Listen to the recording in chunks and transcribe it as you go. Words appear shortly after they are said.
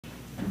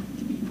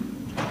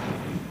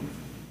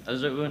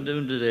How's everyone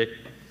doing today?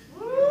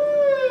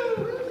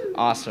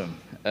 Awesome.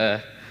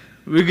 We're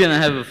gonna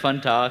have a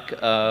fun talk,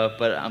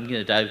 but I'm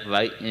gonna dive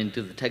right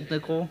into the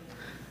technical.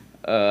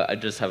 I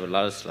just have a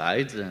lot of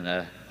slides,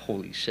 and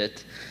holy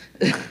shit.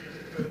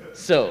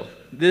 So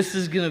this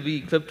is gonna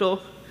be Cryptor.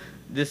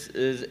 This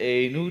is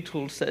a new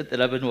tool set that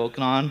I've been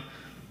working on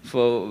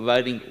for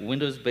writing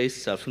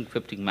Windows-based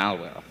self-encrypting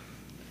malware.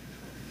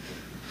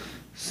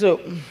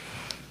 So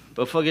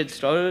before I get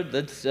started,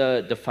 let's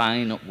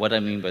define what I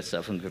mean by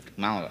self-encrypting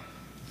malware.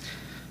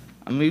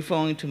 I'm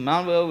referring to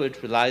malware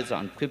which relies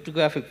on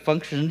cryptographic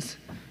functions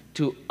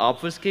to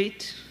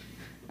obfuscate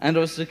and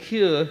or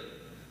secure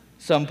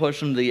some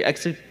portion of the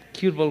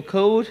executable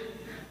code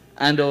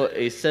and or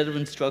a set of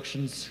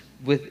instructions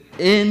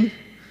within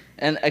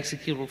an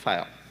executable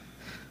file.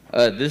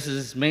 This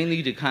is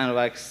mainly to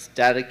counteract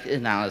static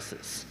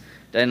analysis.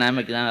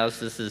 Dynamic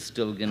analysis is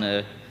still going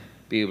to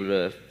be able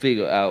to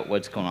figure out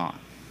what's going on.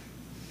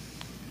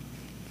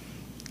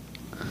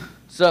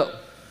 So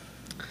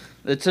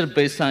let's set a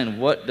baseline.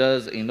 What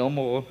does a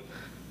normal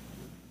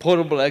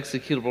portable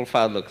executable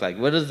file look like?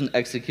 What does an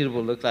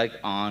executable look like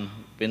on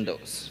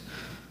Windows?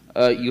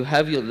 You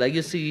have your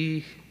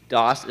legacy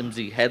DOS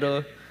MZ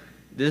header.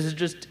 This is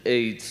just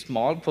a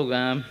small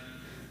program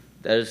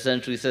that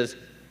essentially says,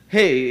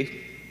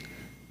 hey,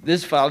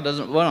 this file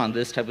doesn't run on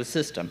this type of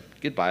system.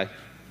 Goodbye.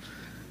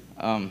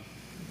 Then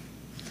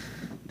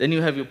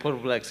you have your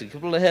portable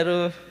executable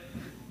header.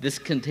 This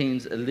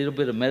contains a little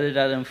bit of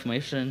metadata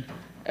information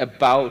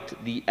about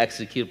the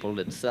executable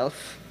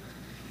itself.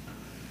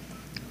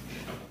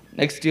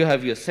 Next, you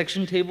have your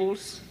section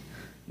tables.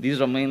 These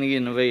are mainly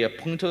an array of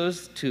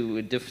pointers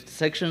to different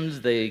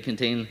sections. They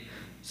contain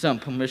some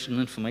permission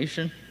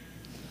information.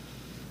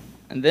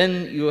 And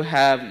then you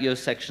have your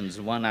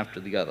sections, one after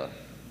the other.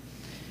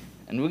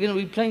 And we're going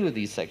to be playing with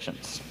these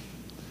sections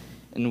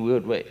in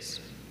weird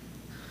ways.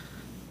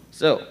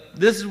 So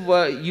this is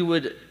what you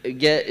would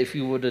get if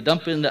you were to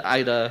dump into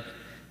IDA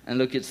and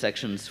look at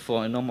sections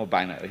for a normal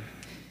binary.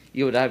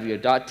 You would have your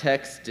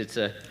 .text, it's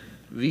a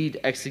read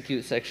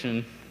execute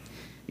section.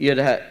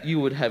 You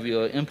would have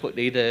your input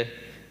data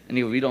and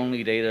your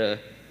read-only data,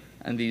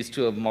 and these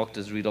two are marked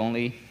as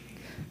read-only.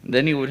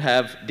 Then you would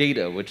have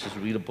data, which is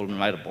readable and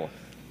writable.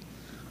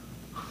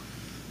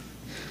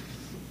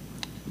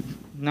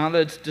 Now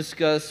let's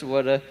discuss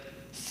what a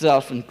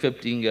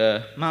self-encrypting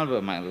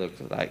malware might look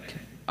like.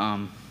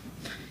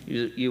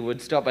 You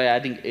would start by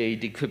adding a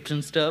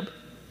decryption stub,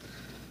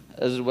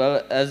 as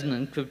well as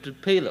an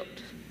encrypted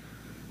payload.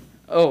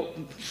 Oh,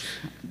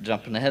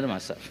 jumping ahead of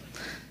myself.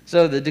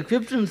 So the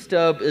decryption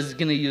stub is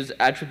going to use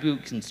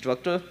attribute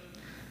constructor,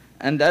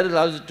 and that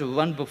allows it to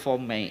run before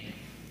main.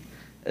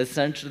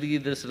 Essentially,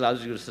 this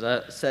allows you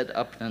to set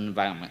up an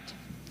environment.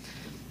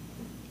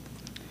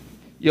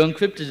 Your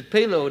encrypted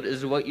payload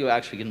is what you're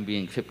actually going to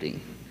be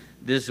encrypting.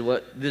 This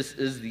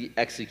is the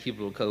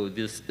executable code.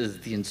 This is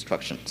the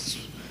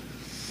instructions.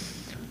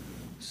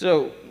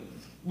 So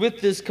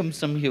with this comes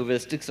some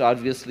heuristics.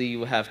 Obviously,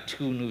 you have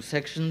two new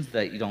sections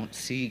that you don't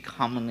see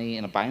commonly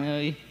in a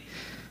binary.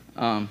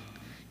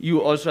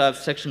 You also have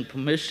section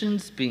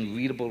permissions being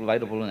readable,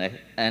 writable,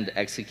 and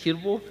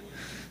executable.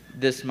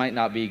 This might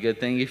not be a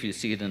good thing if you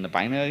see it in a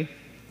binary.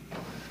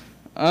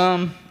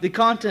 The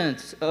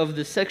contents of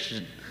the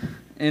section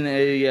in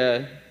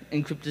a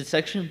encrypted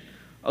section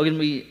are going to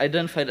be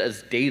identified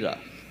as data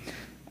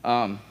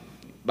by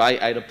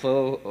either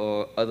Pro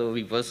or other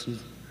reverse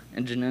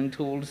engineering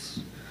tools.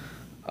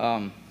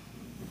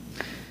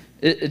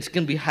 It's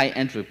going to be high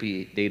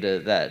entropy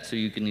data so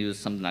you can use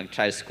something like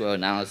chi-square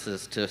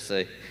analysis to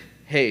say,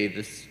 hey,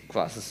 this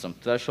crosses some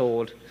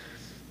threshold.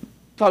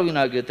 Probably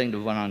not a good thing to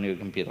run on your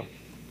computer.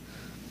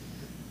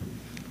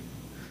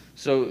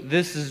 So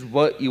this is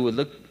what it would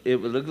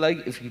look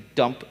like if you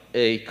dump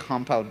a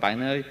compiled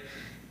binary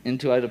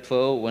into either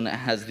Pro when it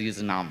has these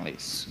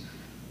anomalies.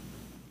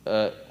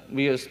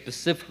 We are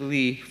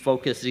specifically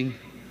focusing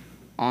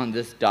on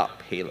this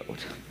 .payload.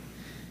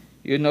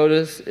 You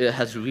notice it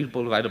has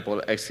readable,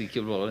 writable,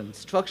 executable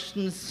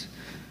instructions.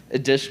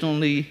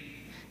 Additionally,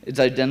 it's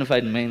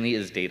identified mainly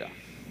as data.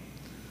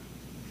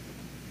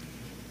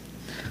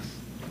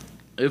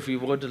 If we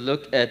were to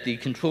look at the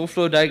control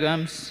flow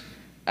diagrams,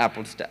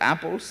 apples to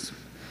apples,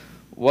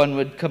 one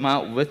would come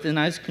out with a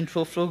nice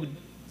control flow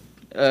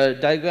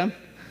diagram.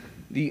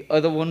 The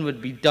other one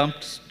would be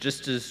dumped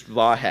just as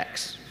raw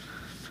hex.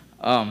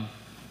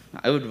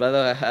 I would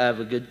rather have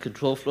a good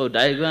control flow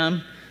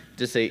diagram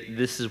to say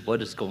this is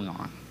what is going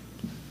on.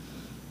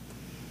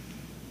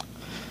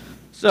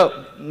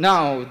 So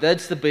now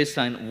that's the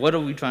baseline. What are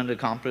we trying to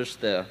accomplish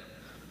there?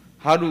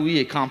 How do we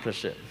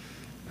accomplish it?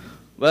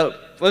 Well,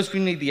 first we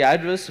need the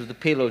address of the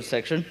payload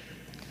section.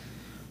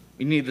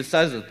 We need the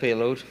size of the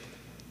payload.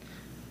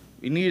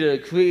 We need to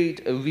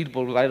create a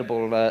readable,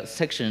 writable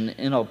section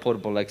in our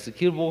portable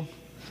executable.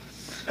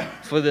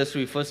 For this,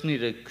 we first need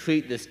to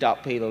create this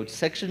 .payload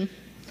section.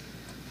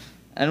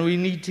 And we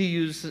need to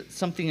use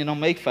something in our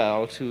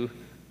makefile to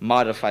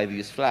modify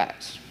these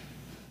flags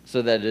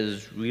so that it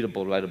is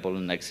readable, writable,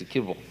 and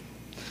executable.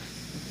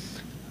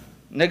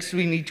 Next,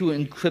 we need to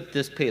encrypt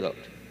this payload.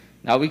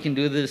 Now we can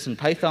do this in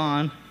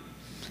Python.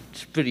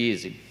 It's pretty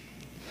easy.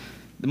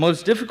 The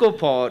most difficult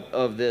part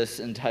of this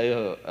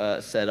entire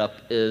setup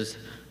is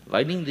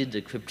writing the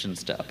decryption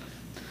step.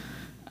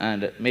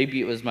 And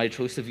maybe it was my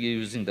choice of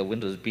using the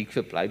Windows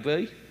bcrypt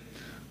library.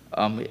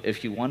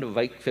 If you want to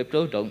write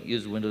crypto, don't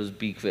use Windows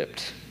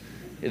bcrypt.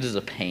 It is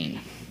a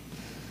pain.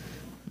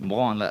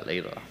 More on that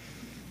later.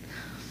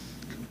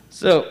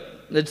 So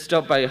let's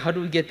start by how do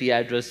we get the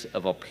address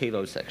of our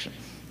payload section?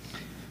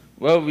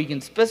 Well, we can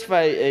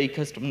specify a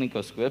custom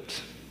linker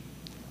script,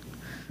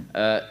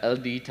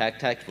 LD tac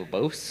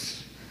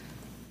verbose,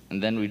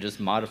 and then we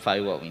just modify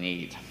what we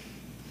need.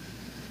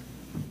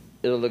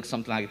 It'll look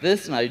something like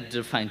this, and I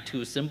define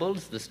two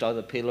symbols, the start of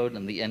the payload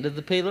and the end of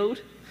the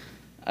payload.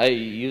 I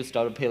use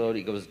start of payload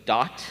equals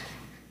dot.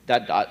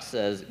 That dot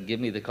says,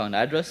 give me the current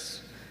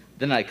address.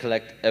 Then I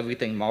collect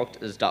everything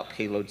marked as dot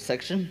payload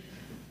section.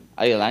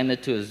 I align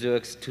it to a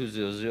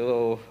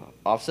 0x200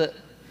 offset,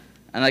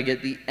 and I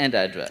get the end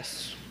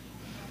address.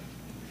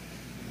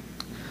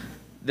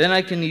 Then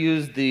I can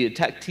use the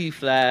attack-T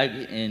flag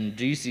in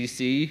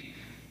GCC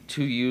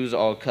to use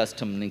our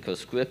custom linker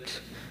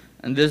script.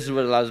 And this is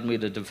what allows me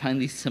to define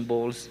these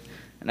symbols,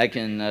 and I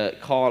can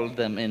call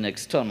them in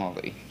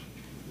externally.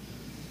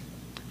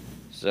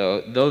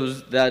 So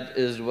that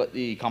is what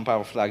the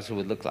compiler flags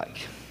would look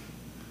like.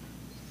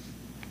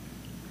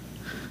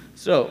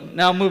 So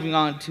now moving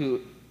on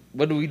to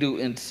what do we do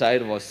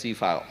inside of our C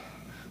file.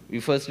 We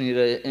first need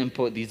to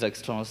import these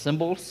external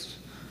symbols.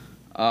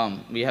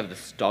 We have the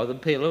start of the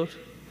payload.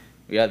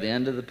 We have the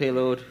end of the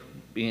payload.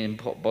 We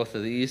import both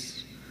of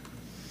these.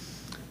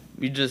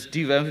 We just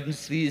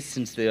dereference these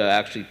since they are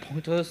actually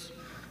pointers.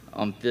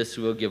 This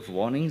will give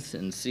warnings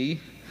in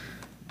C,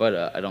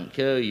 but I don't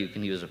care. You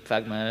can use a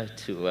pragma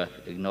to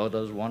ignore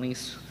those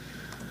warnings.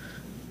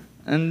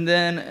 And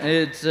then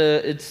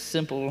it's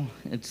simple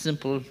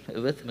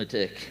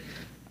arithmetic.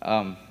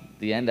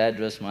 The end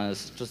address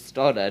minus the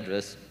start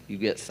address, you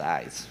get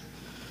size.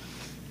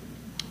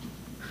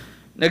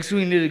 Next,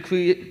 we need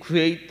to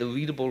create the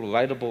readable,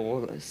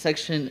 writable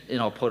section in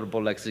our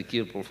portable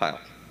executable file.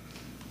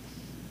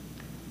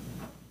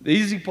 The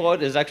easy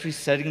part is actually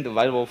setting the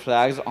writable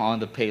flags on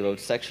the payload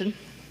section.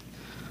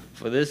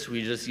 For this,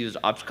 we just use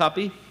opt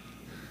copy.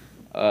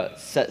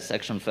 Set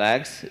section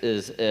flags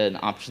is an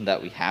option that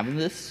we have in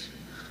this.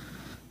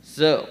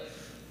 So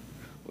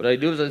what I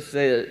do is I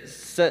say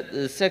set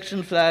the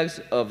section flags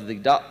of the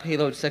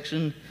 .payload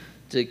section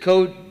to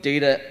code,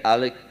 data,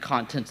 alloc,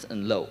 contents,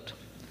 and load.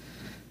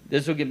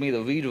 This will give me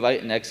the read,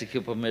 write, and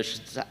execute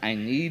permissions that I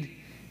need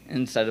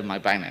inside of my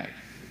binary.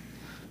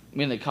 I'm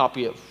going to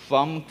copy it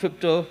from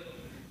Cryptor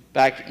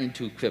back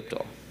into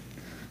Cryptor.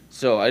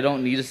 So I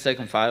don't need a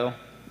second file.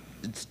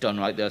 It's done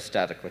right there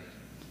statically.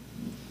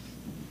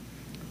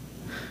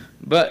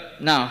 But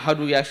now, how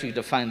do we actually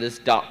define this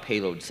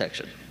 .payload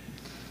section?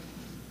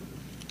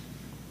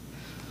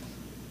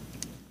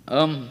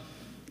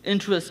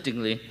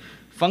 Interestingly,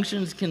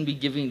 functions can be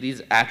giving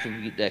these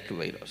attribute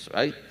decorators,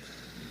 right?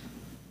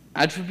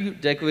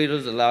 Attribute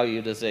decorators allow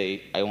you to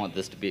say, I want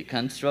this to be a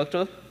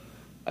constructor,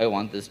 I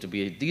want this to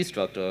be a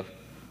destructor,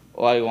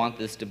 or I want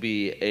this to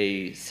be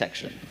a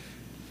section.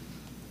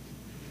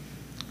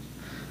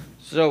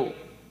 So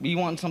we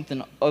want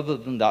something other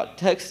than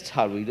 .text.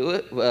 How do we do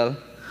it? Well,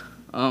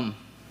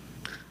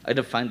 I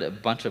defined a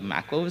bunch of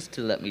macros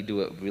to let me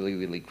do it really,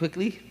 really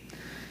quickly.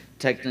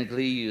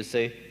 Technically, you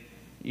say,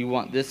 you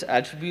want this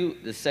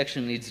attribute, this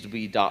section needs to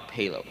be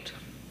 .payload.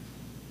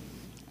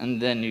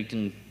 And then you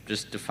can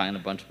just define a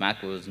bunch of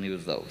macros and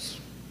use those.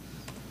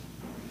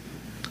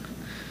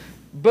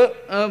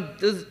 But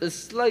there's a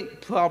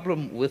slight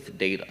problem with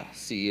data.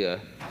 See,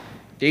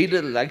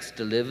 data likes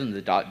to live in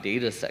the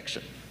 .data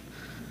section.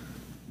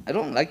 I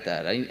don't like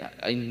that.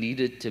 I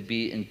need it to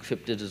be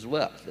encrypted as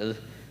well.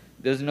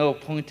 There's no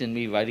point in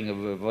me writing a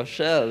reverse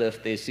shell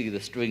if they see the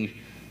string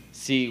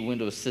C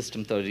Windows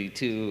System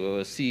 32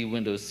 or C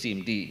Windows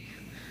CMD.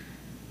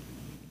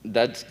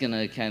 That's going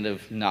to kind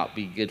of not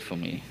be good for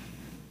me.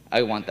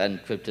 I want that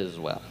encrypted as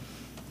well.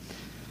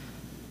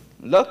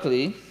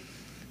 Luckily,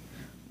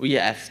 we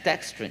have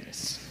stack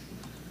strings.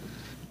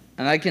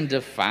 And I can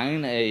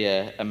define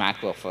a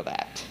macro for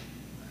that.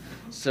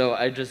 So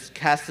I just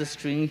cast the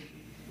string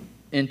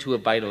into a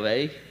byte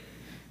array,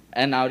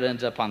 and now it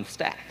ends up on the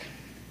stack.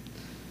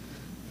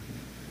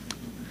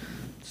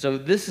 So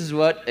this is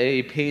what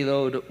a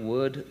payload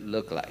would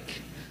look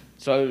like.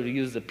 So I would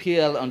use the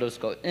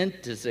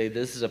PL_int to say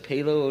this is a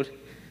payload.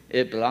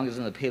 It belongs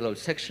in the payload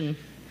section.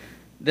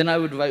 Then I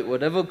would write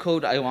whatever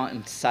code I want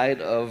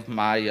inside of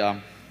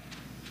my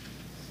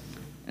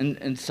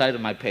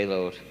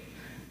payload.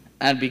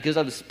 And because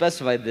I've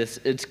specified this,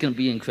 it's going to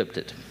be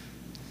encrypted.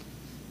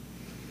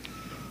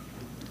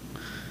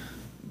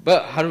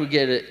 But how do we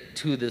get it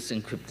to this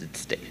encrypted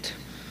state?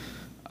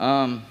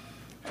 On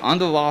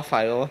the raw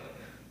file,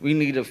 we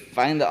need to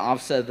find the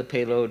offset of the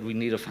payload. We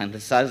need to find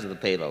the size of the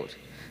payload.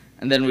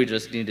 And then we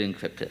just need to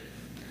encrypt it.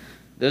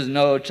 There's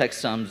no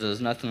checksums. There's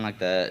nothing like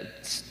that.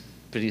 It's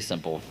pretty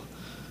simple.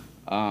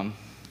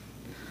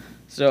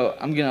 So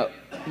I'm going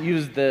to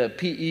use the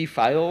PE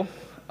file.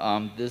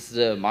 This is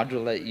a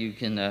module that you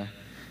can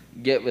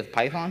get with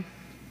Python.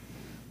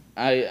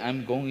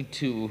 I'm going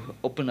to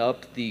open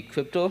up the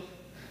Cryptor,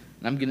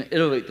 and I'm going to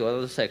iterate through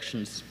all the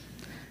sections.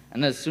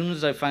 And as soon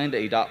as I find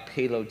a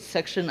 .payload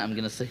section, I'm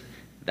going to say,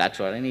 that's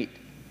what I need.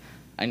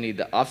 I need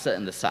the offset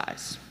and the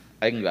size.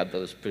 I can grab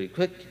those pretty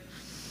quick.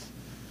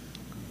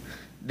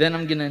 Then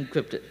I'm going to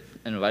encrypt it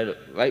and write it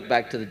right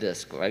back to the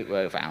disk, right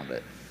where I found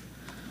it.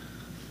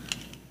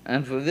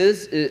 And for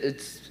this,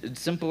 it's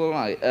simple.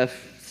 I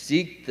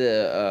seek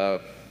the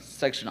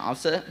section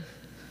offset.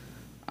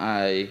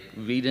 I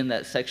read in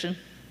that section.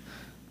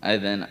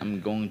 Then I'm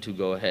going to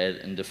go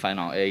ahead and define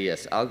our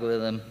AES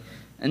algorithm,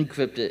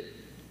 encrypt it,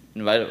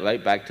 and write it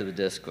right back to the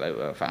disk right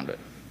where I found it.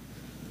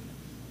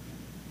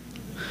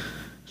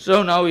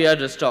 So now we have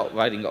to start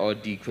writing our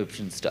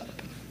decryption stuff.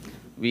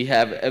 We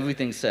have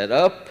everything set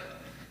up.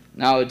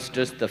 Now it's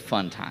just the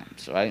fun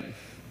times, right?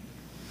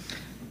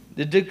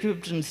 The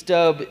decryption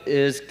stub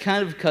is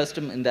kind of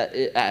custom in that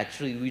it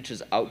actually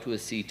reaches out to a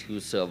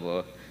C2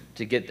 server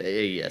to get the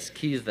AES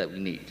keys that we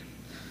need.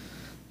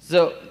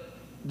 So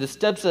the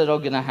steps that are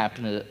going to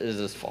happen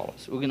is as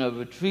follows. We're going to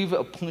retrieve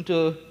a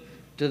pointer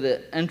to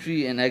the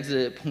entry and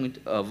exit point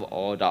of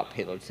our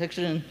 .payload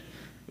section.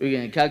 We're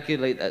going to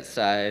calculate that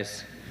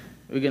size.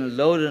 We're going to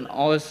load an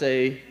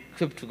RSA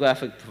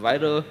cryptographic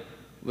provider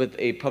with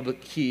a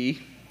public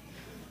key.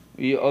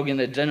 We are going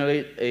to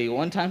generate a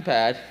one-time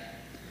pad.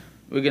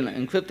 We're going to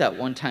encrypt that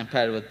one-time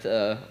pad with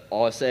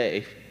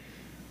RSA.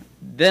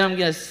 Then I'm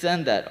going to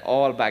send that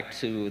all back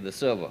to the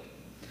server.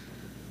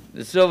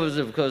 The server is,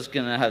 of course,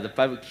 going to have the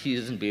private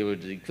keys and be able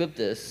to decrypt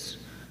this.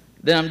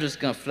 Then I'm just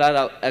going to flat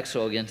out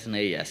XOR against an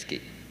AES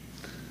key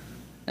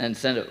and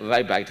send it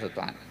right back to the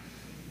client.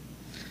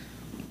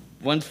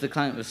 Once the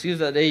client receives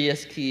that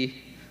AES key,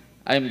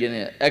 I'm going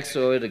to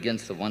XOR it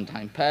against the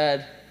one-time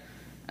pad,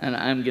 and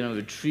I'm going to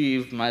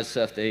retrieve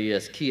myself the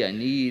AES key I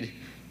need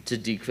to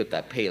decrypt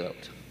that payload.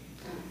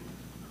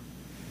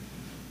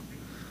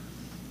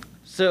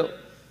 So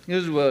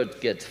here's where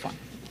it gets fun.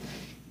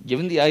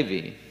 Given the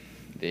IV,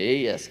 the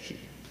AES key,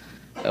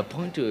 a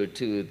pointer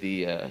to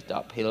the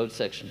 .payload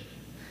section,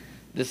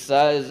 the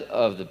size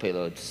of the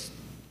payload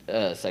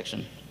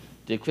section,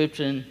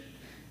 decryption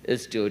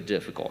is still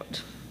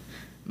difficult.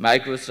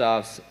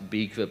 Microsoft's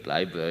bcrypt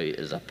library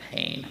is a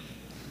pain.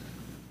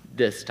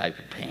 This type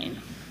of pain.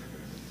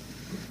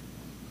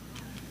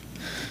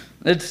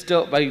 Let's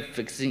start by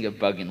fixing a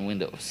bug in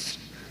Windows.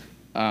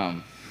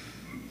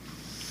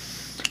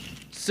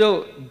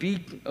 So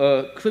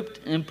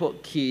crypt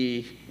import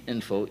key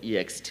info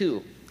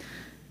ex2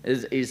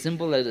 is a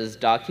symbol that is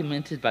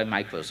documented by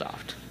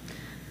Microsoft,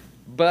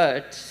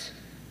 but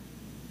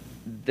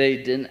they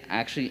didn't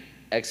actually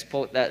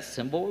export that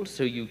symbol,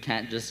 so you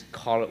can't just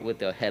call it with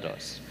their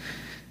headers.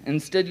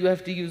 Instead, you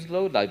have to use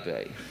load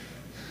library.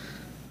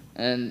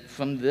 And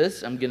from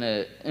this, I'm going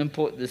to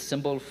import this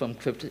symbol from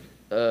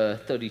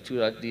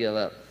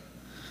crypt32.dll.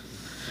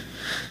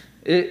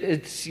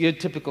 It's your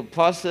typical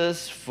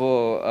process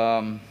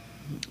for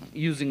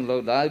using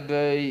load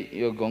library.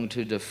 You're going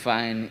to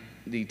define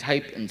the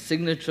type and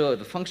signature of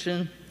the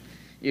function.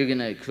 You're going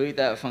to create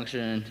that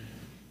function.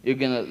 You're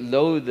going to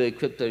load the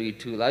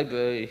crypt32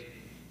 library.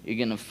 You're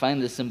going to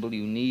find the symbol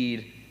you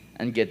need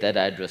and get that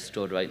address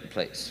stored right in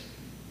place.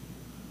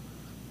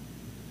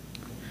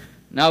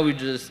 Now we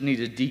just need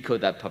to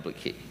decode that public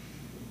key.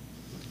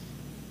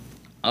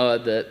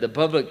 The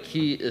public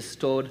key is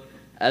stored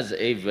as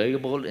a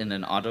variable in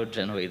an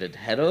auto-generated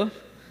header,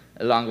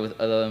 along with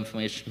other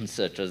information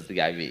such as the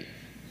IV.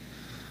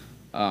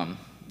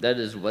 That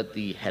is what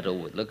the header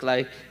would look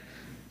like.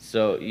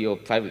 So your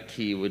private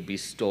key would be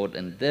stored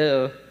in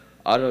there,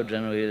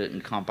 auto-generated,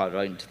 and compiled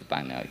right into the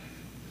binary.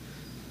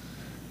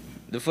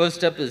 The first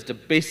step is to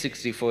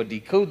base64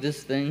 decode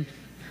this thing,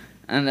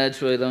 and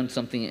that's where I learned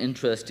something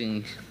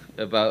interesting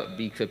about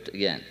bcrypt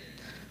again.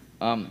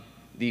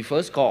 The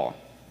first call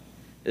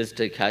is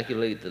to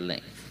calculate the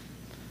length.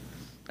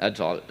 That's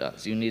all it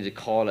does. You need to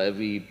call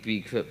every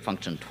bcrypt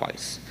function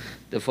twice.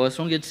 The first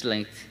one gets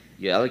length,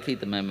 you allocate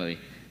the memory.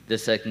 The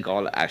second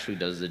call actually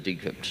does the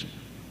decryption,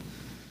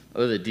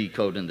 or the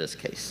decode in this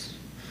case.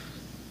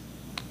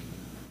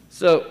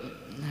 So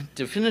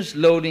to finish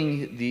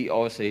loading the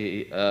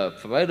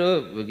RSA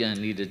provider, we're going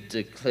to need to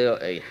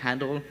declare a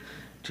handle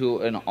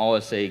to an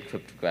RSA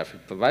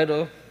cryptographic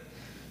provider.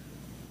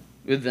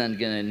 We're then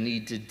going to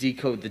need to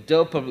decode the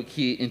del public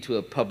key into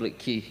a public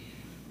key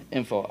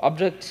info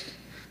object,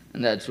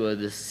 and that's where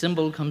this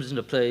symbol comes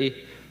into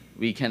play.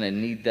 We kind of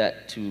need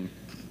that to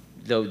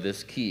load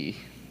this key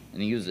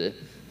and use it.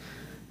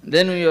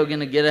 Then we are going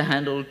to get a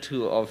handle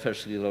to our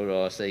freshly loaded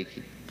RSA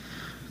key.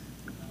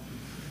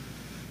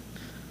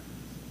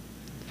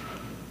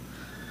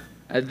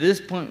 At this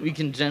point, we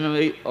can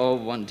generate our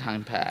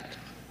one-time pad.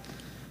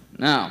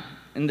 Now,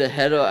 in the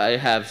header, I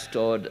have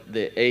stored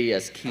the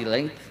AES key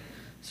length,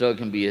 so it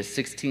can be a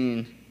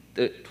 16,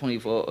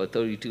 24, or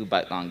 32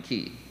 byte long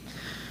key.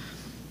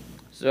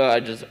 So I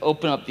just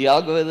open up the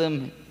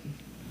algorithm,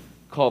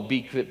 call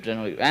bcrypt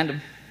generate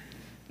random.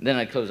 Then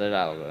I close that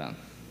algorithm.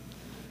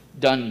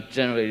 Done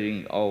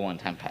generating our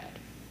one-time pad.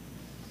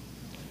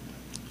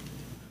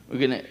 We're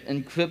going to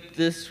encrypt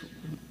this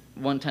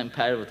one-time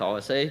pad with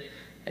RSA.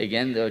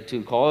 Again, there are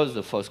two calls.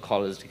 The first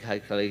call is to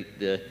calculate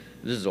the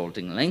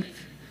resulting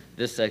length.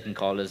 This second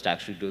call is to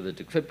actually do the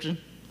decryption.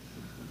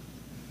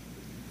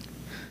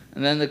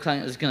 And then the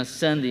client is going to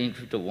send the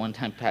encrypted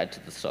one-time pad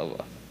to the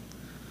server.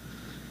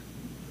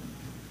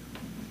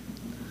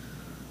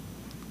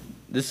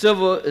 The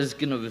server is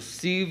going to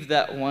receive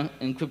that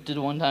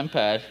encrypted one-time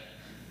pad.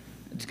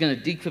 It's going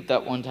to decrypt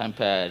that one-time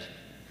pad.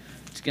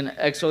 It's going to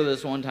XOR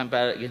this one-time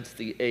pad against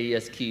the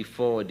AES key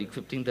for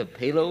decrypting the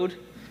payload.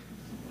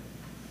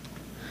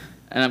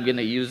 And I'm going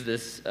to use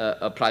this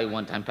apply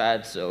one-time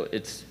pad, so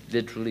it's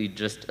literally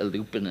just a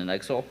loop in an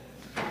XOR.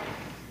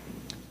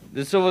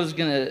 The server is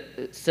going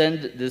to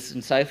send this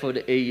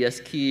enciphered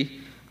AES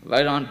key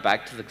right on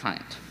back to the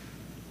client.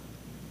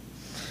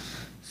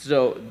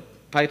 So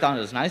Python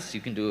is nice.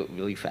 You can do it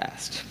really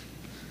fast.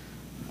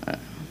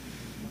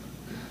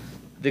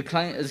 The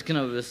client is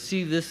going to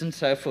receive this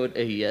enciphered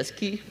AES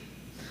key.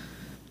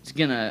 It's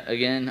going to,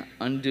 again,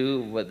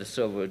 undo what the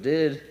server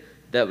did.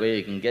 That way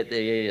it can get the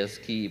AES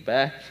key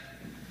back.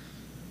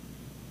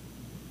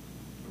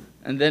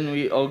 And then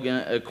we are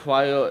going to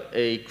acquire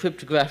a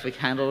cryptographic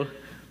handle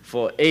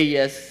for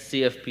AES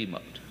CFP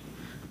mode.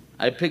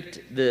 I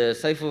picked the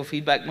cipher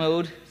feedback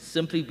mode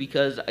simply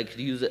because I could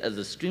use it as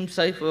a stream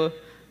cipher.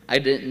 I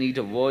didn't need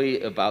to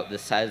worry about the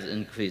size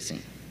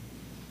increasing.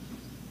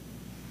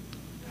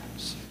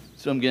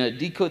 So I'm going to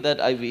decode that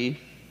IV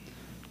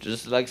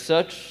just like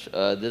such.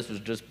 This was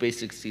just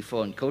basic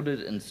C4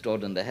 encoded and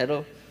stored in the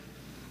header.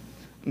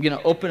 I'm going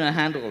to open a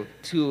handle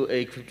to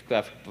a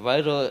cryptographic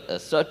provider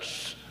as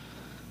such.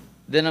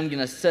 Then I'm going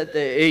to set the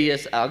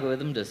AES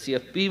algorithm to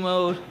CFB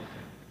mode,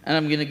 and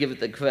I'm going to give it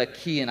the correct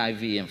key and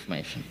IV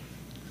information.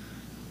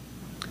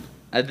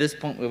 At this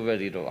point, we're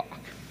ready to rock.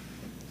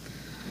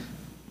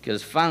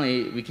 Because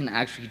finally, we can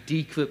actually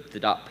decrypt the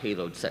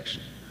 .payload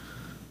section.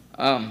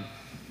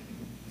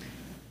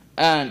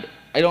 And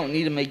I don't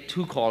need to make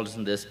two calls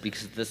in this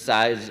because the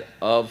size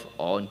of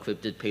our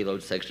encrypted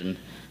payload section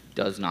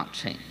does not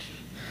change.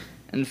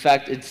 In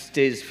fact, it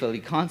stays fairly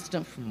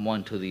constant from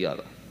one to the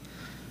other.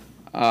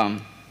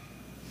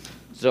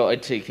 So I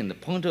take in the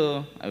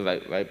pointer, I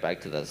write right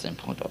back to that same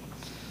pointer.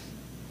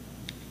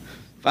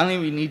 Finally,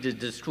 we need to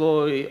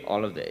destroy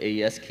all of the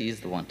AES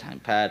keys, the one-time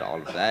pad,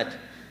 all of that.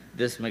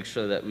 This makes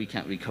sure that we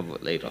can't recover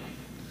it later.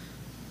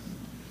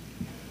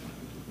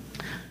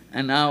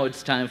 And now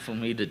it's time for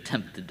me to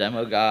tempt the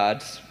demo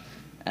gods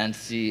and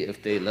see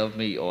if they love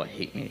me or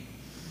hate me.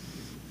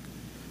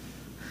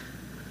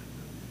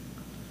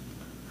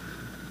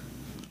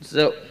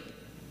 So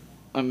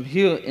I'm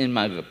here in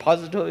my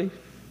repository.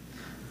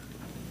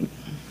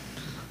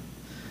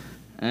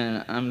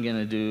 And I'm going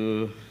to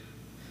do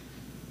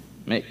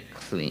make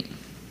clean.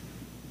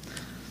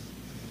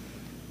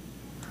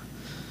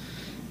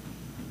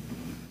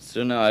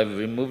 So now I've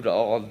removed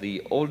all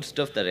the old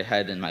stuff that I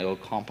had in my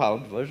old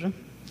compiled version.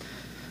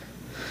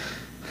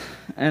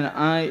 And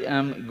I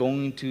am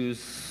going to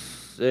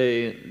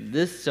say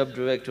this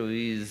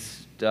subdirectory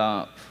is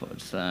 /payload.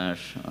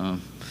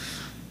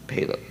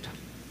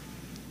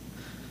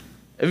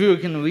 Everyone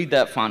can read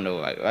that font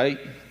all right, right?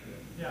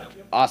 Yeah.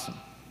 Awesome.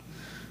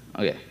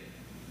 Okay.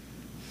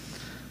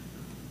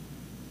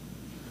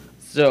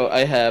 So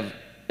I have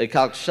a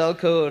calc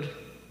shellcode,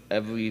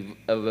 a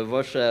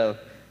reverse shell,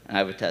 and I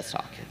have a test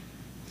socket.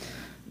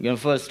 I'm going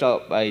to first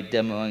start by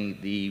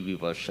demoing the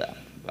reverse shell,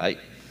 right?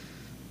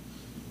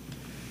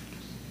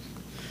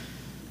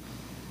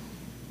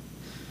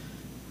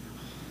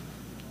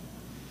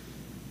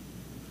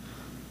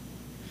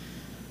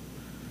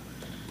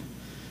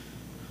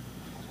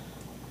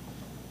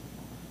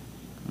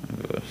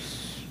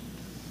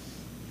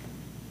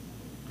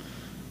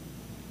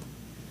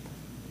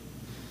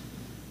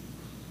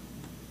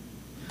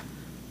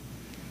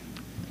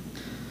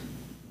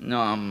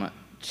 Now I'm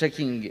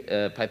checking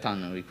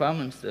Python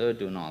requirements there,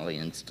 doing all the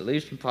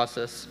installation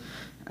process,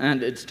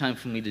 and it's time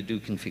for me to do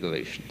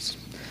configurations.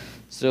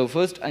 So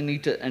first I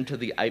need to enter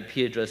the IP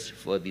address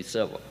for the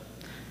server.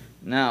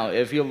 Now,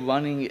 if you're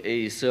running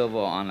a server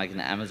on like an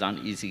Amazon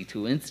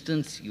EC2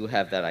 instance, you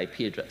have that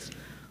IP address.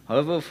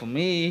 However, for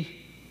me,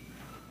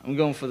 I'm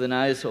going for the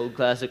nice old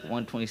classic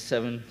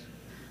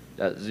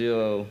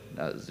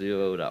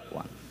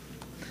 127.0.0.1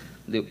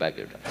 loopback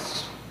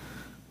address.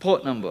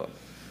 Port number.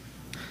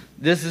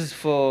 This is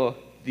for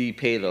the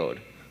payload.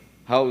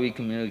 How are we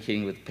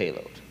communicating with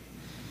payload?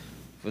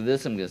 For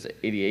this, I'm going to say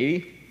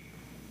 8080.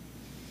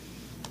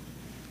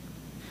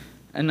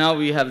 And now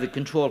we have the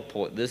control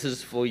port. This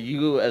is for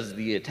you as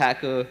the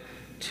attacker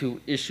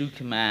to issue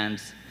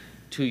commands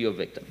to your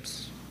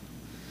victims.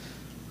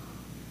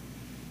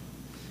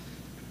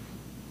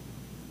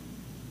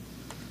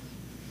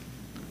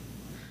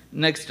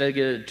 Next, I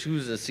get to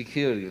choose a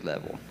security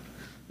level.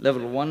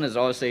 Level 1 is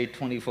RSA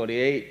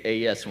 2048,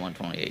 AES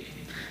 128.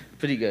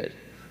 Pretty good.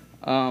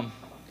 I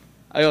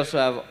also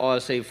have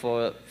RSA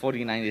for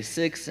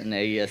 4096 and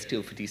AES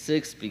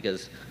 256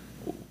 because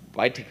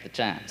why take the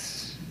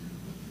chance?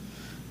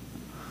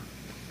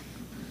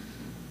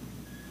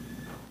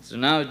 So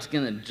now it's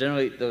going to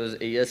generate those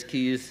AES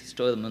keys,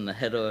 store them in the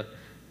header,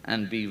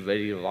 and be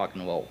ready to rock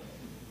and roll.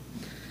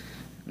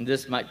 And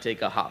this might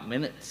take a hot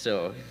minute,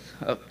 so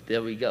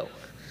there we go.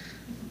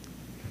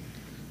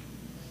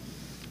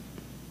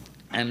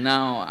 And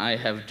now I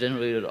have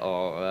generated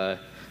our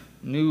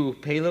new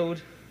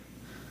payload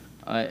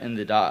in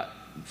the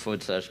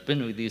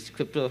 ./bin release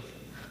Cryptor.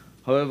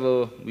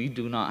 However, we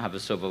do not have a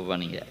server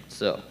running yet,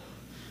 so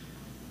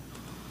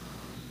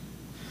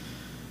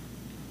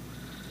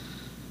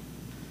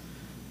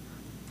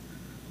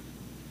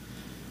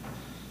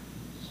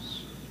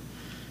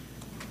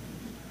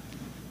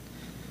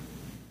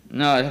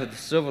now I have the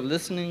server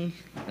listening.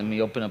 Let me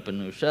open up a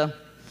new shell.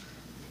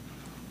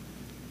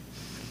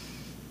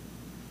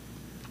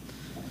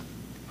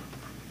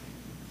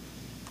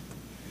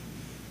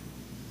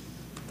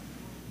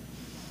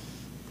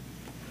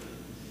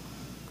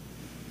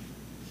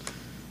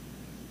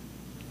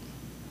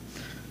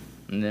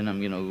 And then I'm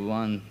going to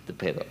run the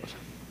payload.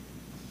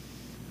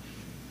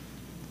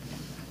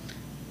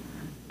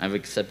 I've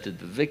accepted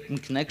the victim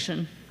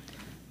connection.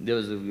 There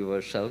was a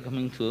reverse shell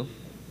coming through.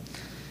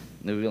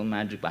 The real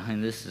magic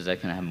behind this is I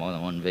can have more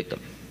than one victim.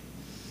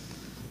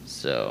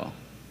 So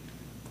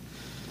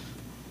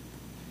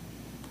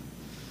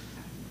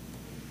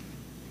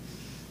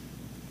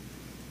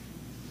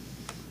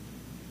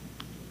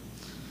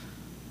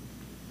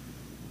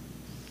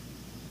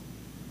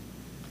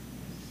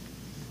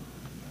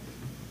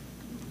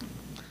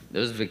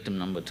there's victim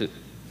number 2.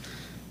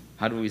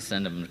 How do we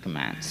send them the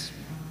commands?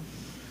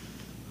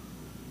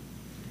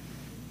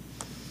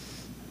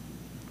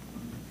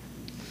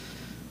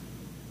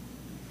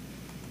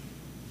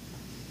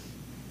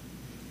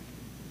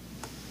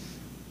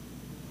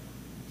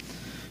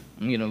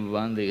 I'm going to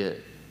run the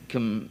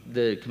command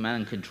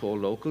and control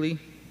locally.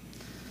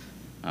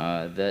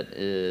 That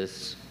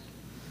is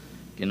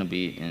going to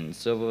be in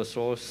server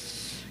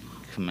source,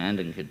 command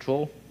and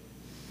control.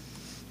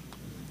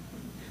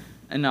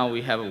 And now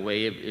we have a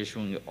way of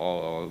issuing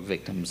all our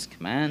victims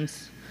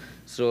commands.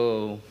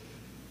 So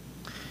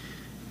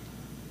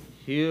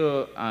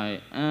here I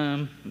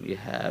am. We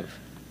have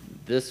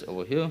this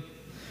over here.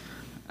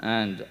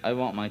 And I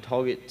want my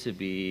target to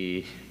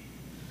be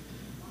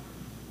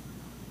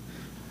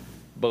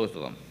both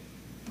of them.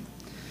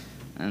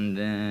 And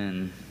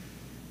then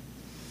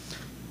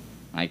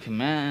my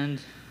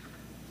command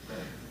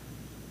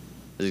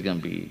is going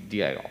to be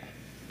dir.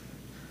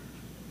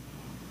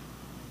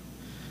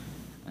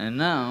 And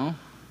now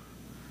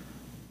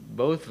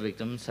both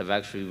victims have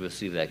actually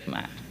received that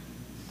command.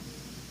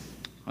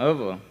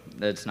 However,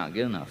 that's not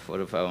good enough.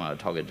 What if I want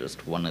to target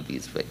just one of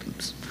these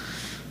victims?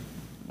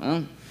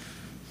 Well,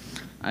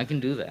 I can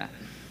do that.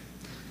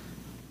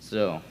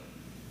 So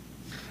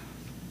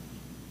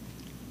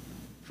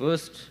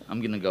first,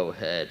 I'm going to go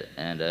ahead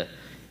and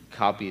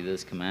copy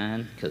this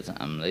command because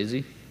I'm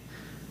lazy,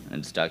 and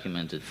it's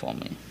documented for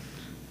me.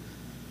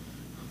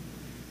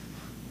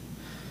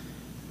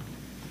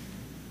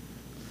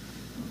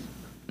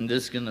 I'm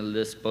just going to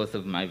list both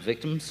of my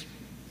victims.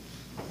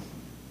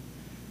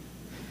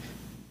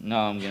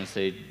 Now I'm going to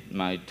say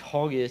my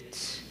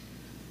target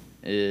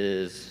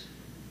is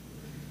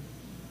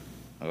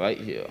right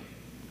here.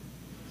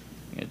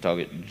 I'm going to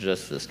target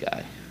just this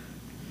guy.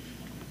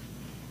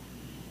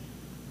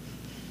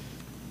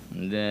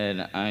 And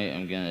then I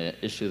am going to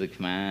issue the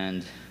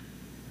command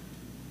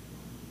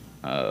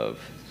of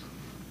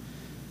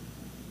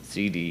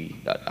cd .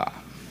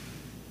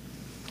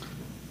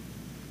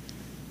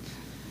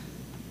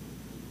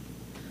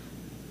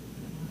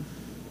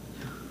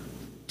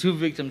 Two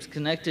victims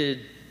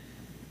connected,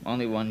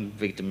 only one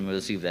victim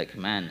received that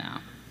command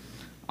now.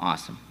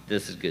 Awesome,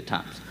 this is good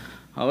times.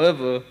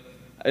 However,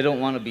 I don't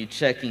want to be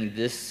checking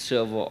this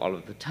server all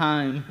of the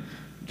time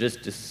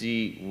just to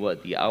see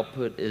what the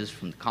output is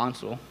from the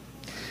console.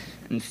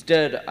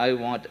 Instead, I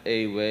want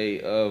a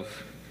way of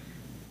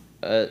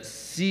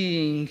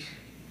seeing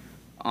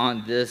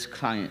on this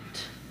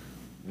client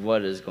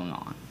what is going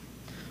on.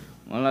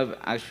 Well, I've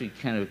actually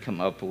kind of come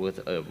up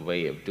with a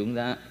way of doing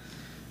that.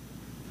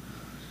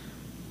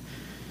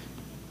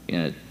 I'm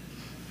going to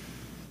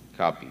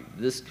copy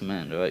this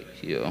command right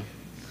here.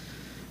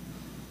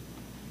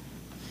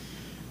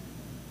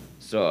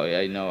 Sorry,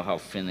 I know how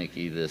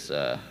finicky this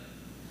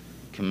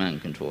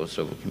command control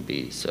server can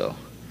be, so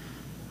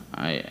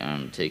I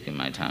am taking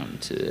my time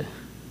to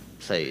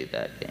play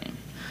that game.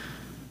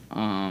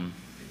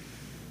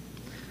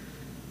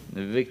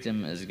 The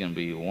victim is going to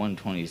be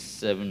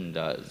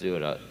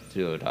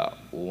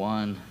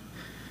 127.0.0.1,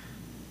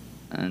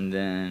 and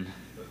then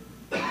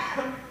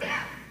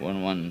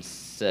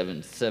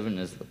 1177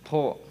 is the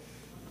port.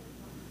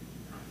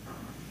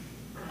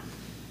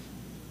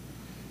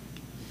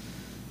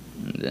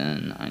 And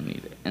then I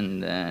need to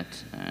end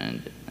that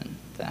and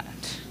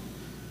that.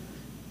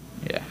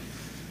 Yeah.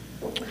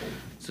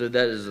 So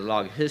that is the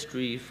log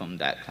history from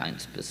that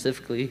client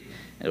specifically.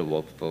 It'll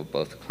work for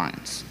both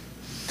clients.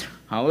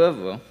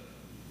 However,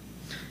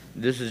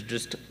 this is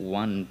just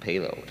one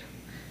payload.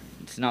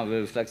 it's not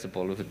very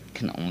flexible if it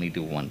can only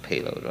do one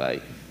payload,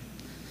 right?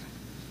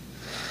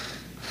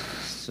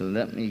 So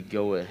let me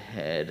go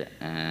ahead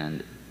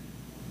and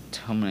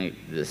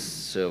terminate this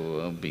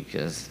server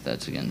because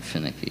that's again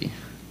finicky.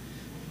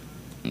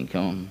 And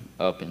come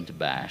up into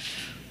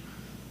bash,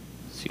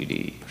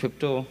 cd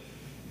crypto.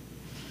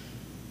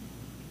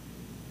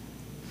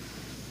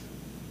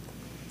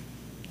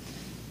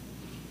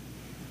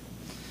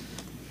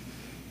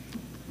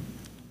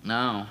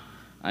 Now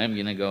I'm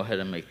gonna go ahead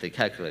and make the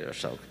calculator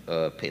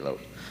payload.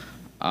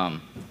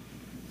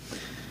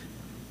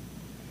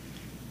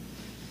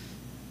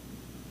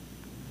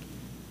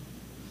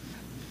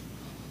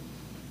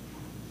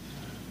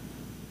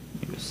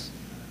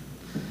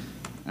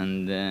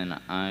 And then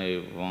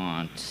I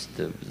want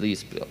the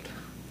release build.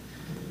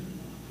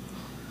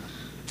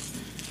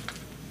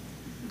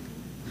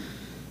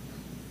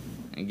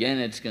 Again,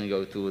 it's going to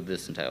go through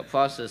this entire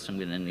process. I'm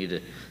going to need to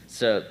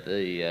set up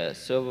the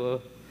server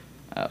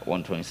at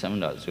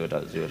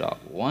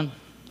 127.0.0.1.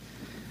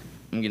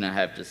 I'm going to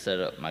have to set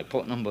up my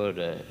port number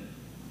to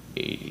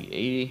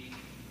 8080.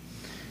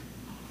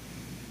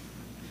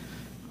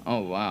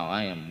 Oh, wow,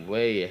 I am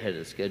way ahead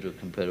of schedule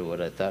compared to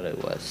what I thought I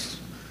was.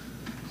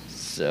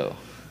 So,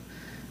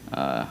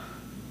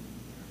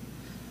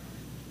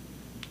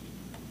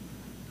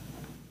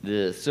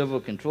 the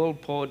server control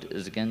port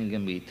is again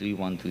going to be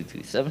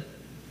 31337.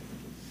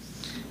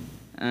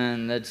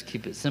 And let's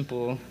keep it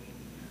simple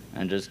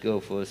and just go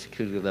for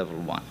security level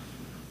 1.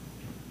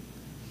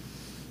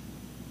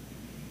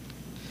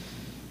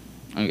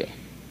 Okay,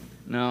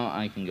 now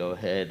I can go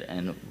ahead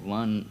and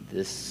run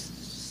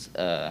this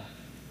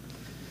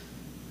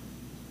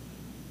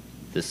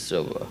this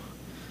server.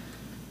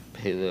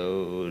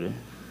 Payload,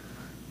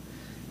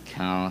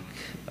 calc,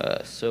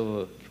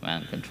 server,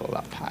 command control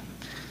output.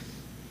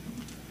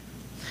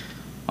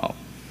 Oh.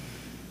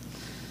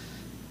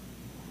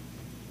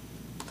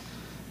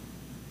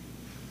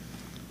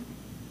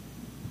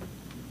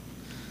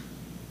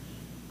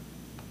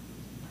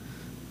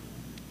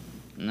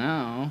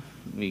 Now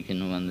we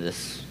can run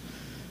this.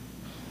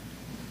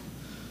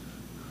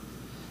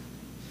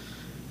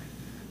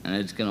 And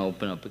it's going to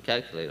open up a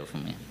calculator for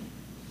me.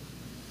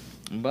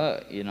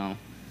 But, you know,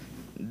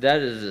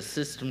 that is a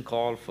system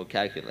call for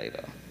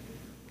calculator.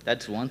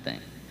 That's one thing.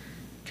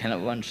 Can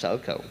it run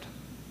shellcode?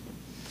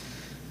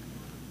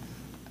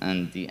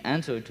 And the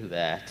answer to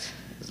that,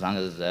 as long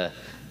as the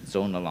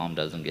zone alarm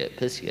doesn't get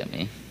pissy at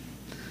me.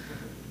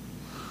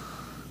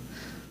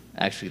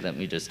 Actually, let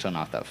me just turn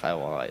off that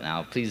firewall right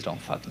now. Please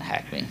don't fucking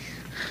hack me.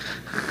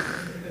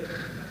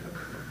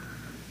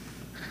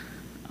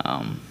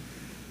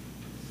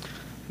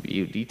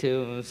 View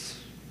details.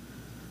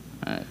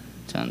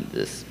 Turn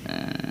this,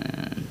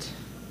 and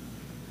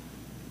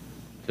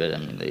good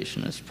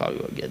emulation is probably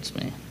what gets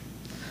me.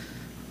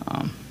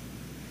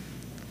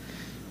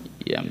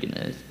 Yeah,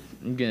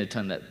 I'm gonna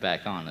turn that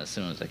back on as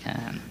soon as I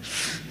can.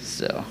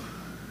 So,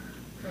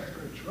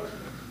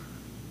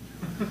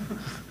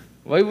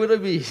 why would I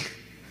be?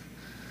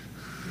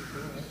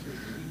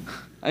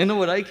 I know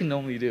what I can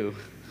normally do.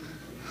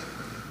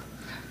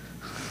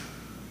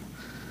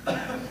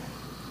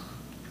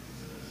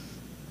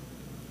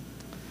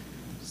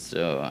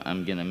 So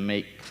I'm gonna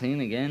make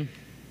clean again.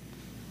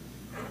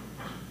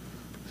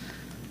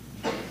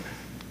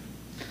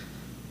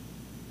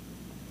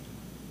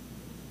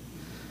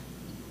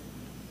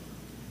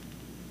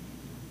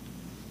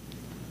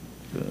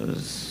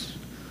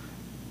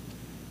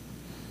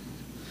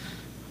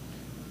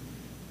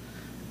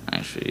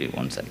 Actually,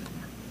 one second.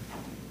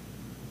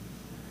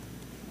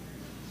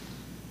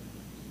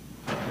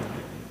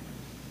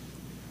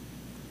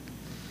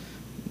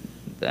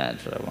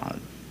 That's what I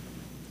wanted.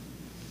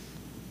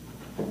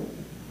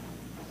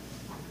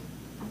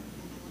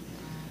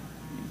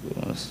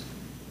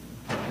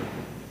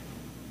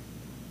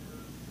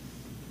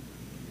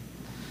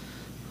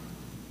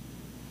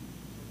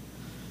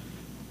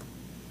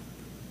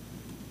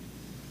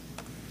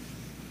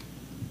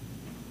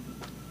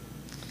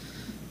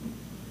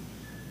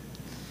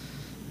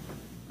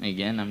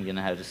 Again, I'm going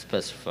to have to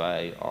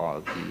specify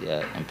all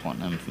the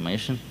important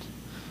information.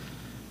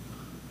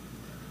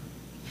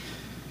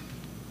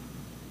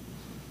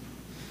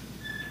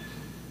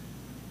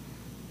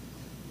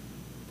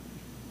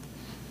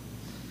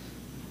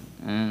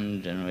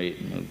 And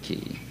generate new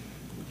key.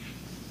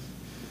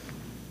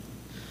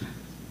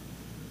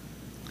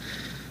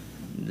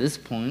 At this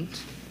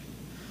point,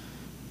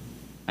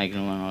 I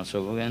can run our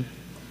server again.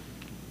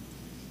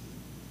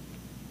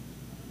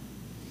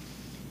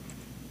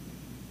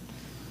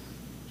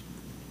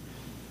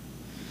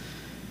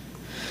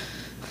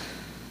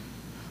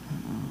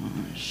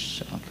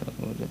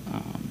 Shellcode,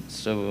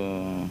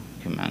 server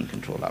command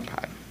control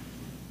output.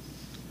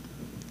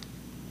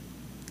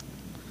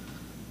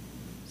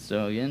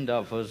 So again,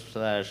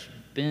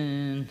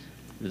 /bin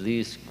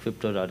release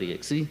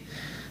cryptor.exe,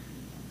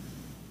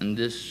 and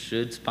this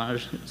should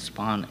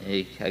spawn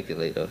a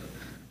calculator.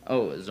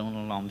 Oh, zone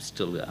alarm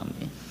still got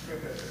me.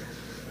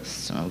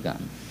 Son of a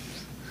gun.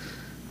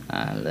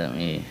 Let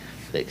me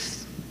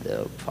fix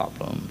the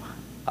problem.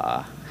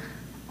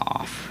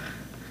 off.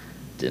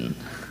 Didn't.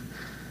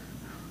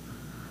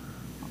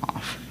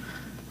 Off.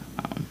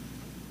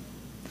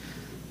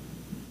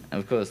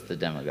 Of course, the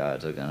demo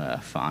guys are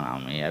gonna fawn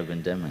on me. I've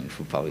been demoing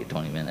for probably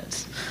 20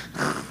 minutes.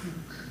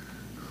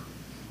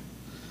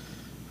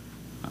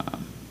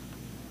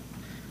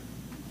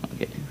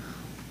 Okay.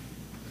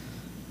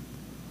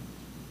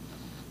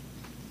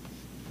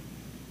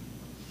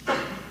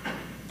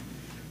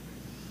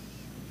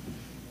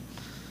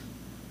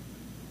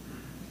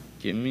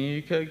 Give me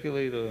a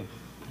calculator.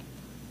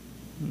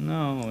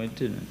 No, it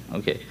didn't.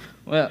 Okay.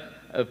 Well,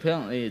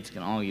 apparently it's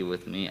gonna argue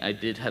with me. I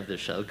did have the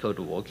shellcode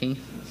working.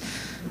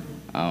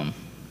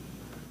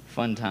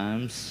 Fun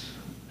times.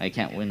 I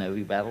can't win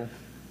every battle.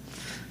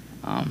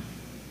 That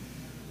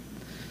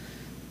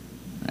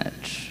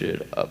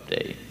should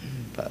update,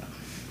 but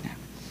yeah.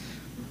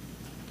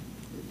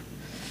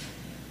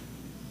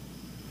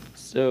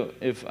 So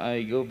if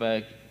I go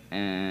back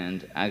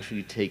and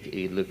actually take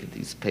a look at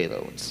these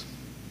payloads.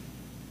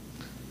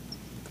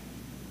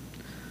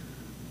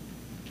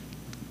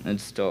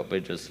 Let's start by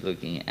just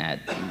looking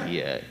at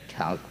the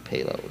calc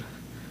payload.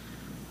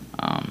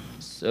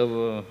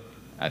 Server,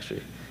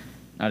 actually,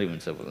 not even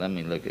server, let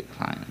me look at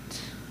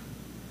client.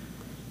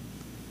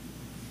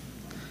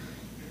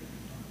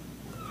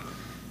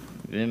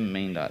 Vim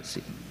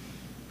main.c.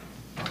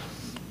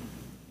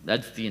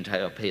 That's the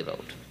entire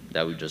payload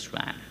that we just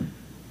ran.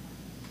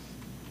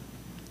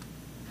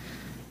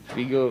 If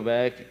we go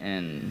back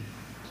and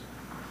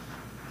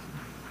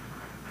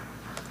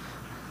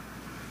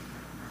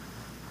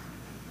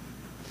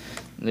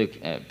look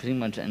at pretty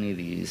much any of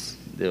these,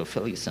 they're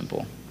fairly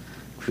simple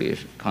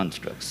create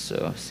constructs.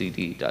 So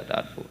cd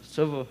for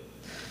server.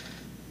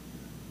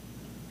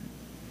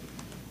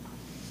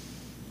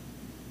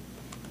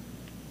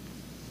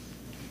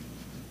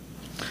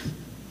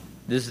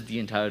 This is the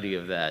entirety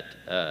of that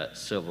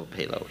server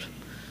payload.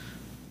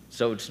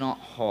 So it's not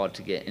hard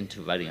to get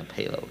into writing a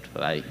payload,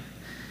 right?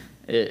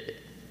 The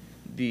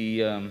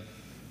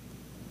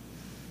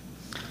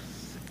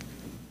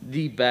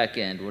back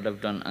end, what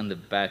I've done on the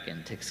back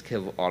end, takes care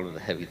of all of the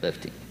heavy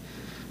lifting.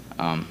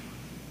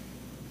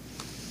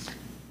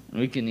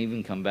 We can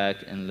even come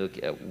back and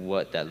look at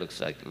what that looks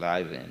like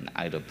live in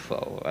IDA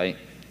Pro, right?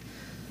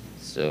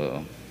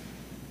 So,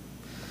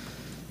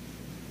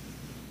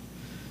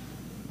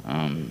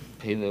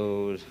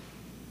 payload.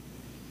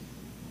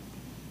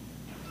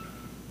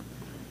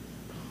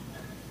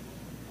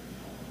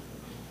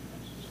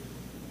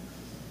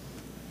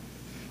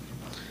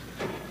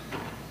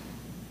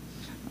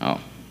 Oh,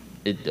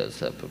 it does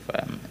help if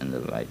I'm in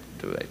the right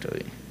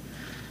directory.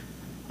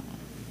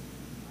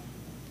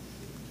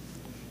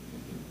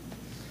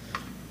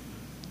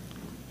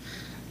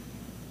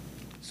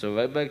 So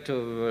right back to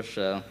reverse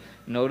shell.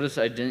 Notice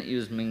I didn't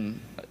use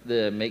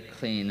the make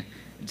clean.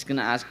 It's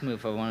gonna ask me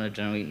if I want to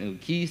generate new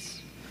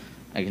keys.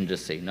 I can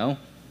just say no.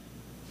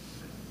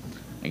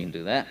 I can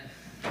do that.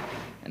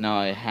 And now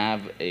I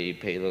have a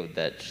payload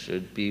that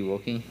should be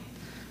working.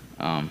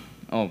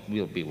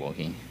 Will be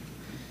working.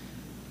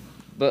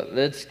 But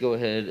let's go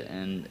ahead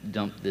and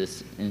dump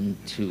this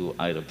into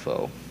IDA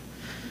Pro.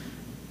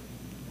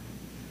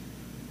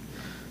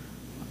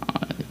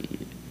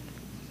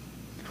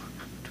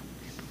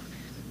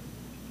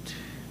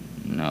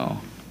 No.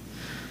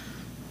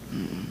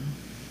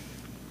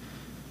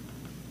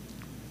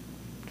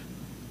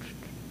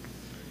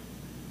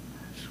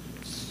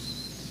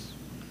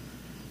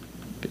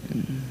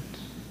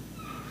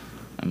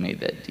 I made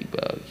that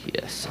debug.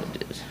 Yes, I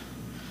did.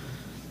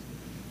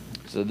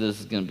 So this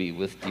is going to be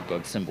with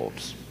debug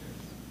symbols.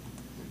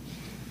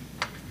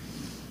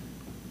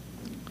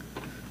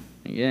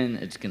 Again,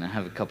 it's going to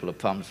have a couple of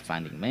problems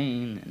finding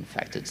main. In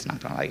fact, it's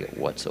not going to like it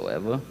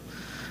whatsoever.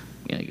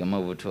 I'm going to come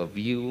over to a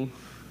view.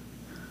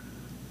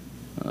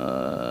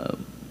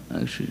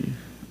 Actually,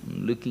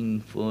 I'm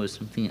looking for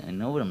something. I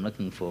know what I'm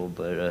looking for,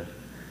 but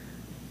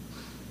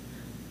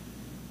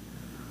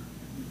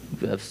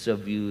we have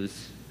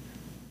subviews.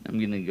 I'm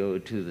going to go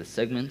to the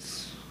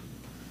segments.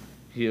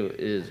 Here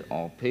is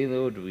all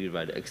payload, read,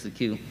 write,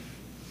 execute.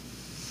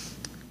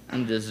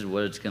 And this is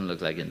what it's going to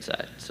look like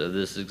inside. So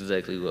this is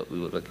exactly what we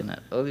were looking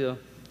at earlier.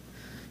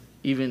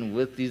 Even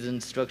with these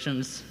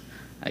instructions,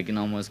 I can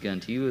almost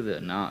guarantee you they're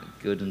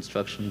not good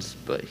instructions,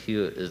 but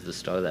here is the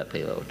start of that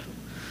payload.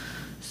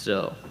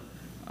 So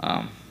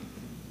I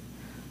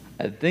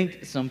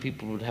think some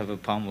people would have a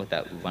problem with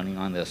that running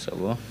on their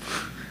server.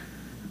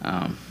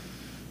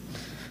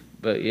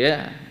 But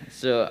yeah,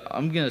 so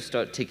I'm going to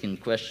start taking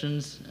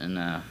questions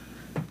and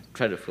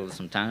try to fill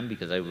some time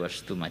because I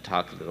rushed through my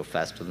talk a little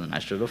faster than I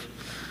should have.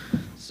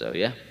 So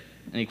yeah,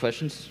 any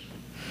questions?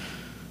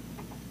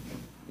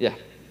 Yeah.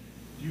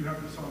 Do you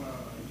have this on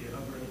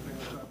GitHub or anything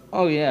like that?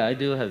 Oh yeah, I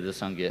do have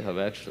this on GitHub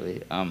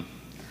actually.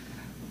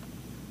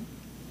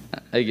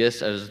 I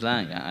guess I was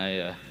lying.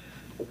 I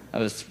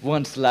was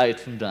one slide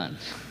from done.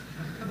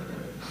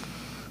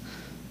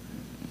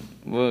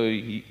 Well,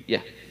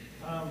 yeah.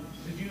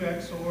 Did you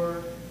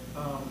XOR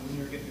when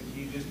you were getting the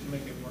key just to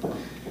make it more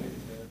complicated?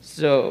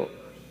 So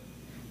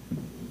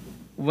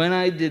when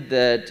I did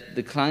that,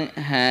 the client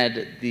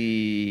had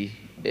the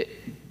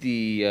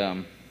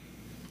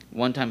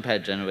one-time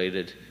pad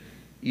generated,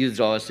 used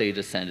RSA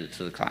to send it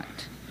to the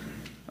client,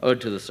 or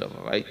to the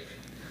server, right?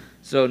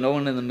 So no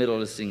one in the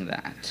middle is seeing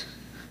that.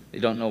 They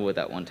don't know what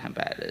that one-time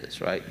pad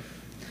is, right?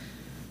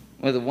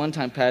 Well, the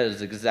one-time pad is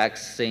the exact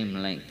same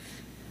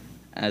length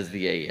as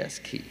the AES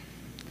key.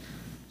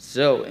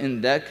 So in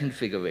that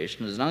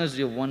configuration, as long as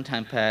your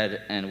one-time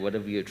pad and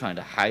whatever you're trying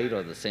to hide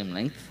are the same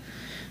length,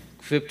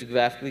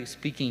 cryptographically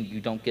speaking, you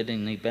don't get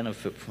any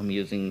benefit from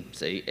using,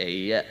 say,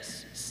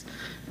 AES.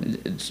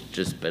 It's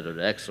just better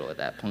to XOR at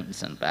that point and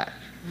send back.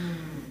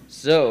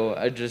 So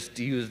I just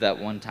use that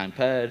one-time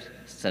pad,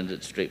 send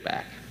it straight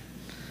back.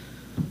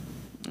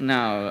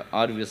 Now,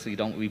 obviously,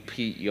 don't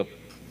repeat your,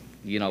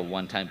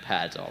 one-time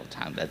pads all the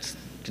time. That's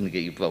gonna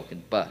get you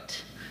broken.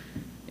 But,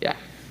 yeah.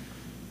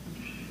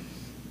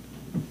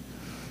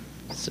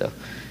 So,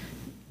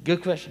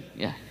 good question.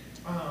 Yeah.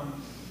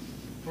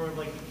 For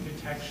like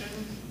detection,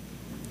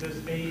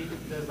 does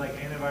like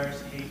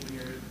antivirus hate when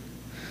you're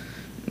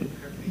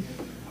encrypting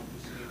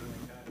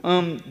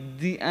it?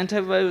 The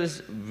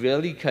antivirus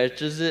rarely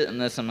catches it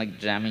unless I'm like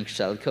jamming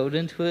shellcode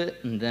into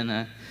it, and then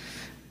I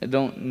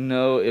don't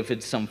know if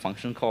it's some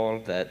function call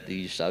that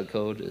the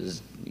shellcode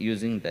is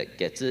using that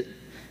gets it.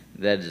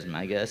 That is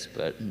my guess,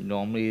 but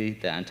normally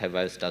the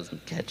antivirus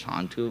doesn't catch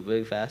on to it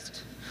very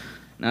fast.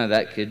 Now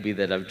that could be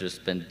that I've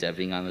just been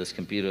deving on this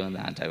computer and the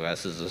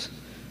antivirus is just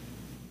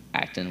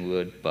acting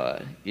weird,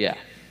 but yeah.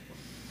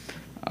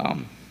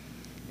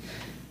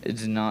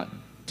 It's not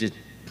just,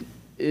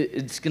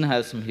 it's gonna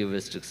have some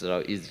heuristics that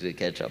are easy to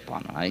catch up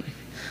on, right?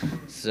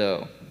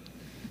 So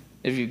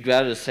if you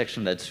grab a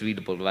section that's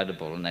readable,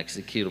 writable, and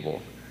executable,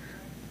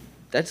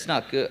 that's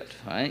not good,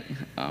 right?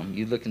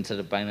 You look into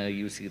the binary,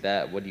 you see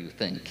that, what do you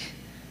think?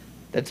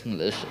 That's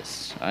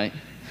malicious, right?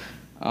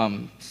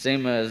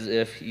 Same as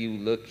if you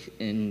look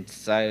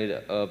inside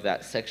of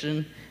that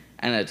section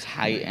and it's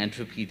high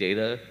entropy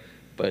data,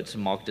 but it's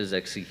marked as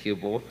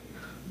executable.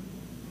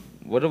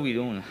 What are we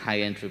doing with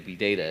high entropy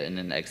data in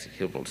an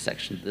executable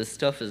section? This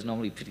stuff is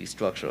normally pretty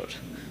structured,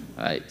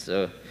 right?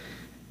 So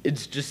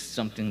it's just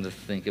something to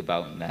think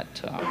about in that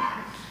term.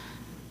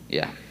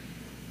 Yeah.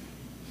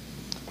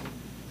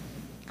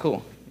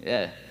 Cool,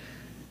 yeah.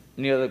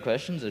 Any other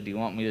questions, or do you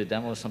want me to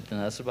demo something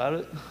else about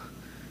it?